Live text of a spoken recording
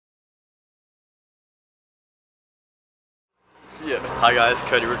Yeah. Hi guys,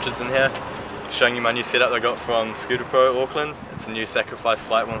 Cody Richardson here. Showing you my new setup I got from ScooterPro Auckland. It's a new Sacrifice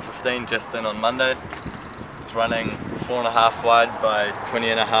Flyte 115, just in on Monday. It's running 4.5 wide by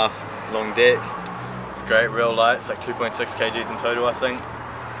 20.5 long deck. It's great, real light. It's like 2.6 kgs in total, I think.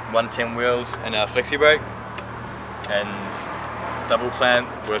 110 wheels and a flexi brake, and double clamp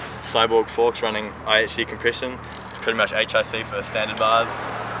with cyborg forks running IHC compression. Pretty much HIC for standard bars.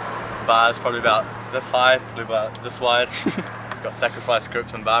 Bars probably about this high, probably about this wide. It's got Sacrifice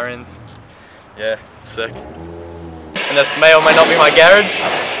grips and bar ends. Yeah, sick. And this may or may not be my garage,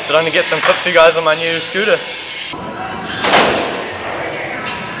 but I'm gonna get some clips for you guys on my new scooter.